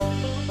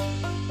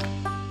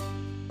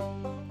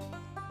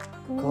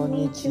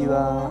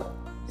Konnichiwa,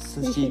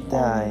 Sushi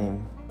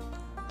Time.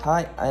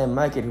 Hi, I am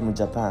Michael from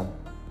Japan.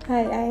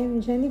 Hi, I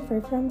am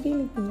Jenifer from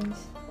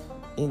Philippines.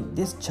 In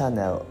this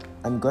channel,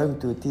 I'm going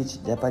to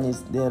teach Japanese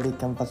daily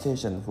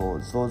conversation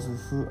for those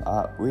who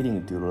are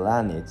willing to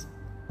learn it.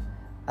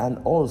 And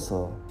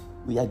also,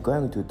 we are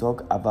going to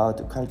talk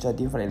about culture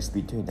difference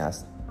between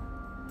us.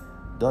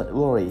 Don't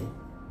worry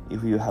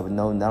if you have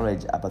no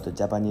knowledge about the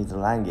Japanese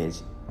language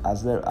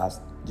as well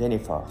as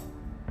Jenifer.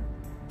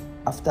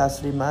 After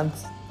 3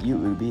 months, you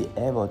will be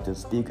able to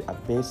speak a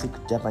basic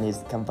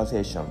Japanese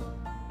conversation.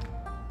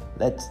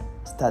 Let's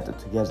start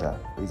together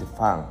with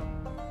fun.